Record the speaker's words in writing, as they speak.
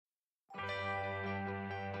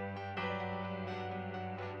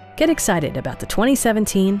Get excited about the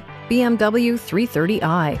 2017 BMW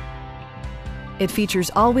 330i. It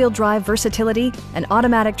features all-wheel drive versatility, an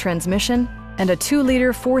automatic transmission, and a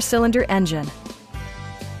 2-liter 4-cylinder engine.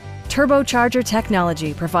 Turbocharger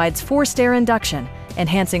technology provides forced-air induction,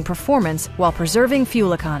 enhancing performance while preserving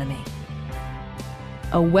fuel economy.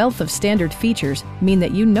 A wealth of standard features mean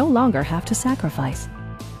that you no longer have to sacrifice,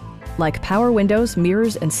 like power windows,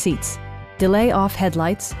 mirrors, and seats, delay-off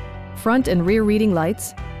headlights, front and rear reading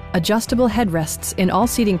lights, adjustable headrests in all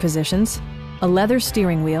seating positions, a leather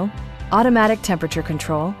steering wheel, automatic temperature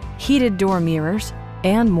control, heated door mirrors,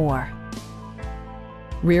 and more.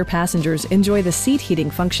 Rear passengers enjoy the seat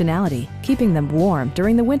heating functionality, keeping them warm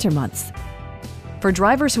during the winter months. For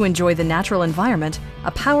drivers who enjoy the natural environment,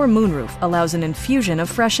 a power moonroof allows an infusion of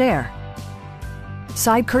fresh air.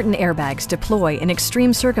 Side curtain airbags deploy in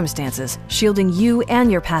extreme circumstances, shielding you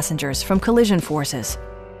and your passengers from collision forces.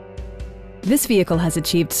 This vehicle has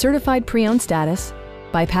achieved certified pre-owned status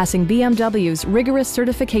by passing BMW's rigorous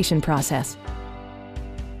certification process.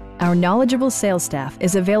 Our knowledgeable sales staff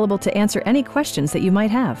is available to answer any questions that you might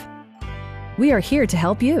have. We are here to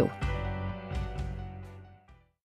help you.